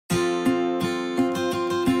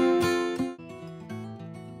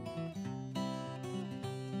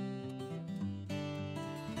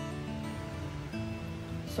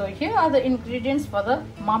So here are the ingredients for the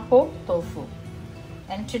MAPO tofu.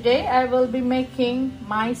 And today I will be making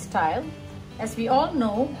my style. As we all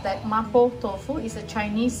know that MAPO tofu is a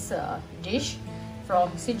Chinese dish from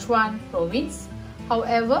Sichuan province.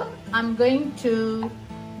 However, I'm going to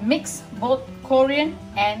mix both Korean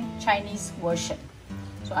and Chinese version.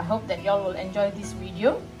 So I hope that y'all will enjoy this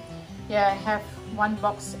video. Here I have one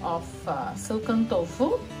box of silken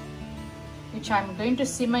tofu, which I'm going to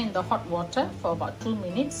simmer in the hot water for about 2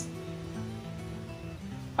 minutes.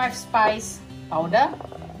 5 spice powder,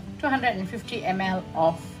 250 ml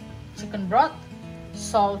of chicken broth,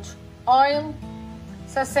 salt, oil,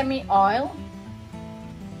 sesame oil.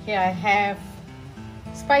 Here I have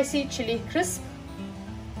spicy chili crisp,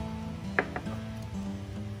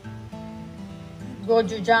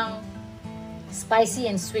 Gochujang spicy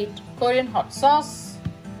and sweet Korean hot sauce,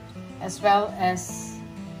 as well as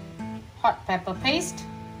hot pepper paste,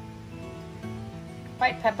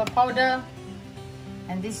 white pepper powder,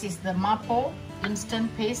 and this is the MAPO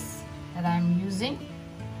instant paste that I'm using.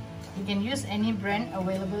 You can use any brand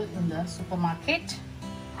available in the supermarket.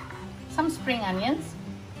 Some spring onions,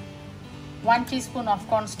 1 teaspoon of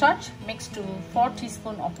cornstarch mixed to 4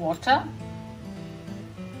 teaspoons of water,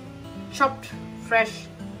 chopped fresh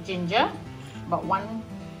ginger, about 1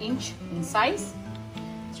 inch in size,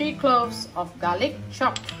 3 cloves of garlic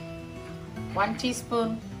chopped, 1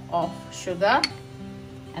 teaspoon of sugar,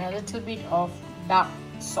 and a little bit of dark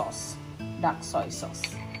soy sauce.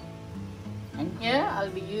 And here I'll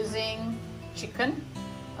be using chicken,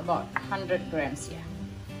 about 100 grams here.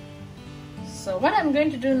 So what I'm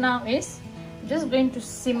going to do now is I'm just going to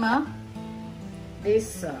simmer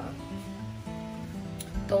this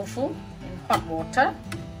tofu in hot water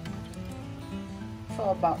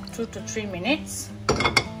for about 2 to 3 minutes,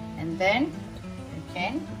 and then you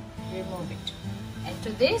can remove it. And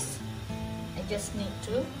to this I just need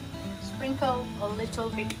to sprinkle a little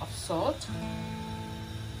bit of salt.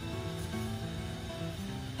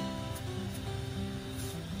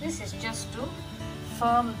 This is just to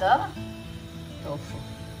firm the tofu.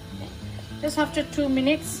 Okay. Just after 2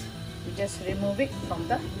 minutes, you just remove it from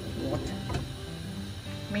the water.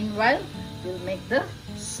 Meanwhile, we'll make the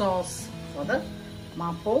sauce for the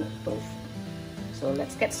MAPO tofu. So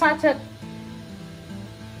let's get started.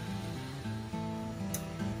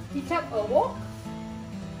 Heat up a wok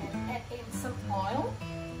and add in some oil.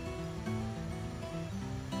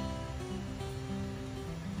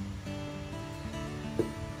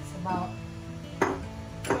 It's about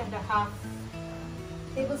 2.5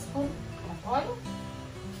 tablespoons of oil.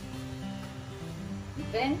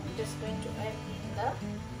 Then I'm just going to add in the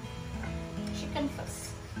chicken first.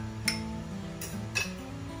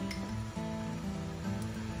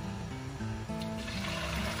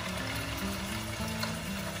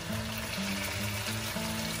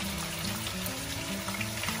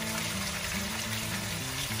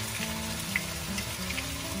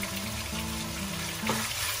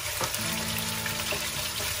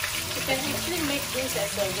 You can actually make this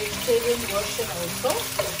as a vegetarian version also.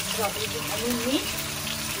 Instead of using any meat,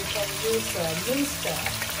 you can use minced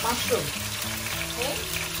mushroom. Okay.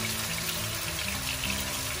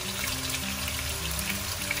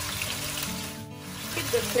 Keep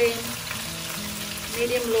the flame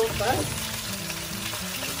medium-low first.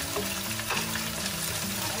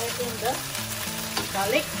 Add in the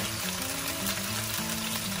garlic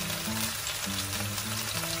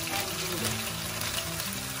and ginger.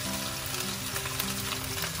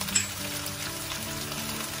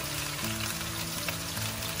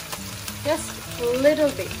 Just a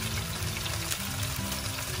little bit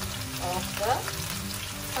of the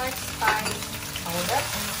 5 spice powder.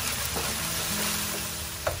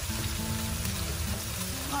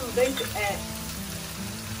 I'm going to add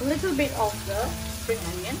a little bit of the spring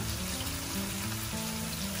onion,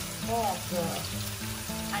 more of the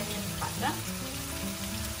onion powder.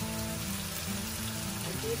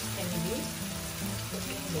 And this can be put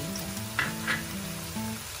in later.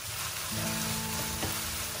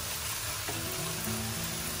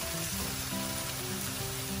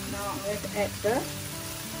 Now I'm going to add the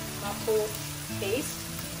MAPO paste.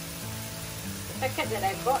 The packet that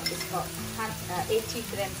I bought is about 80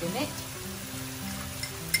 grams in it.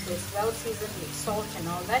 So it's well seasoned with salt and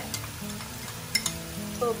all that.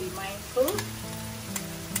 So be mindful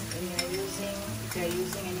when you are using, if you are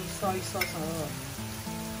using any soy sauce or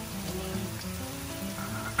any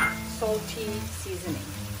salty seasoning.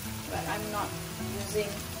 But I'm not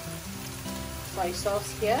using soy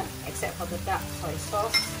sauce here, except for the dark soy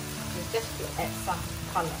sauce, just to add some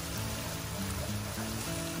color.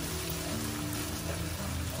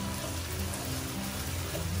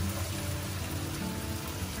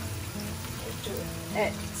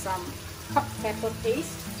 add some hot pepper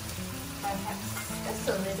paste, perhaps just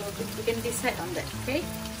a little bit. You can decide on that, okay?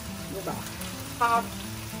 About half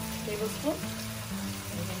tablespoon.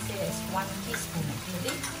 You can say it's 1 teaspoon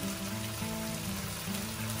actually.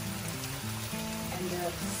 And the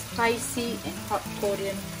spicy and hot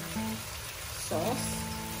Korean sauce,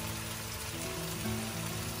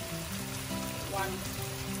 1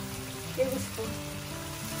 tablespoon.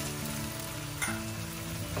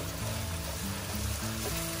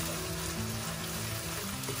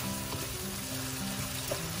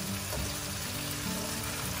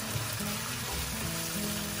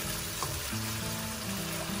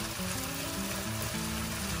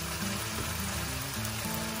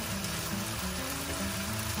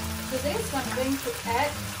 To this, I'm going to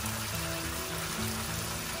add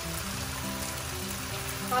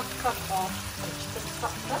half cup of chicken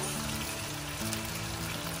stock first.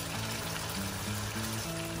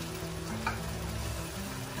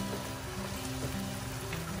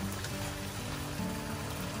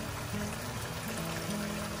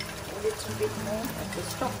 A little bit more of the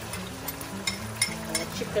stock,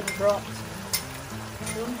 chicken broth.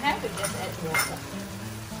 Don't have it, just add water.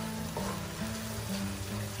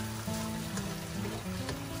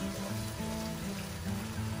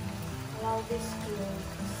 Allow this to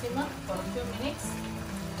simmer for a few minutes.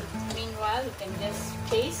 Meanwhile, you can just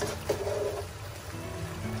taste.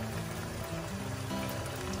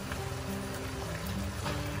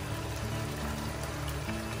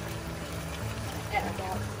 Add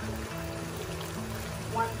about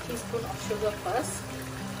 1 teaspoon of sugar first.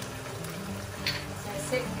 As I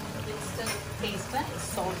said, instant taste is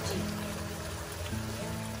salty.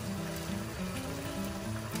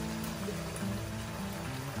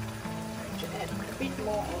 Add a bit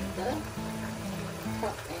more of the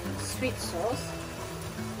hot and sweet sauce.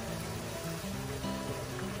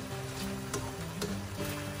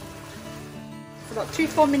 It's about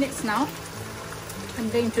 3-4 minutes now. I'm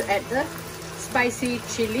going to add the spicy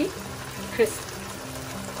chili crisp.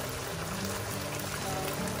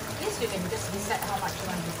 This you can just decide how much you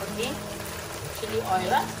want to put in. Chili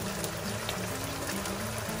oil.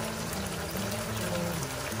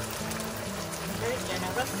 Very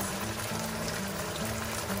generous.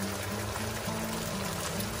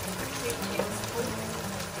 3 tablespoons.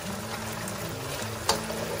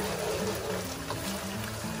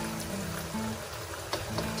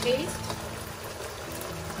 Taste.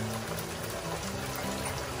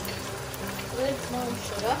 A little more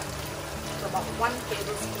sugar. So about 1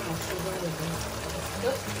 tablespoon of sugar will be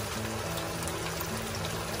good.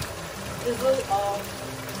 Drizzle of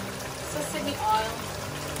sesame oil.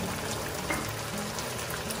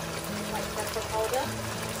 White pepper powder.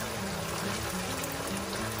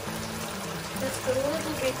 Just a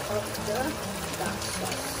little bit of the dark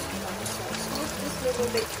sauce. Just a little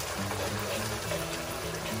bit,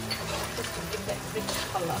 just to give that rich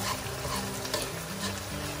color.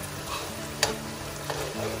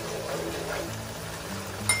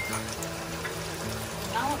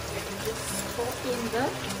 Now we can just pour in the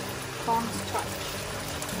cornstarch.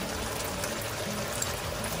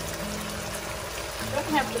 You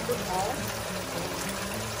don't have to put all.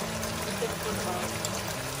 You can put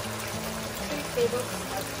 3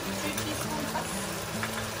 teaspoons.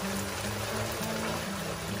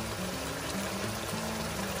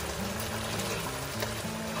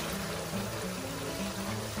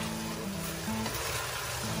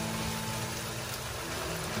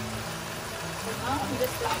 So now I'm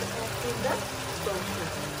just going to add in the tofu.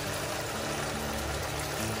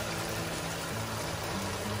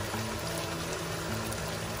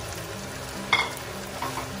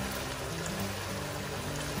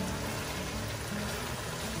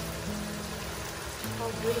 How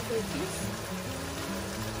beautiful it is.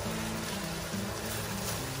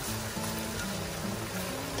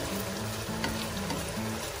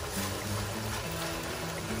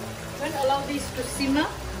 Then allow this to simmer.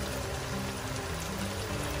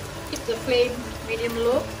 Keep the flame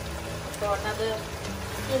medium-low for another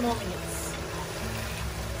 2 more minutes.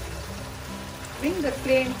 Bring the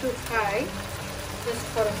flame to high just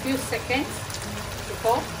for a few seconds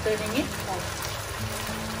before turning it off.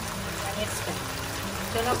 And it's done.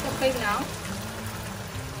 Turn off the flame now.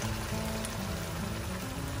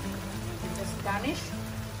 And just garnish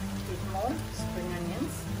with more spring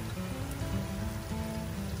onions.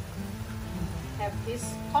 Have this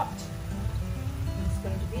hot. It's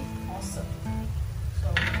going to be awesome. So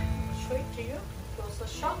I'll show it to you. Closer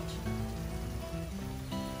shot.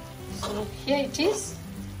 So here it is.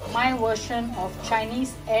 My version of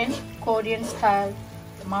Chinese and Korean style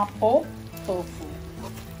MAPO tofu.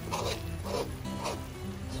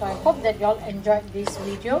 So So I hope that y'all enjoyed this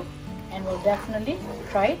video and will definitely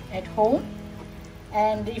try it at home.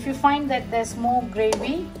 And if you find that there's more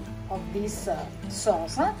gravy of this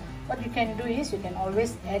sauce, what you can do is you can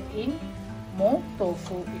always add in more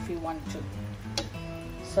tofu if you want to.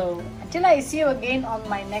 So until I see you again on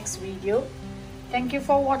my next video, thank you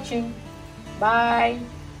for watching. Bye.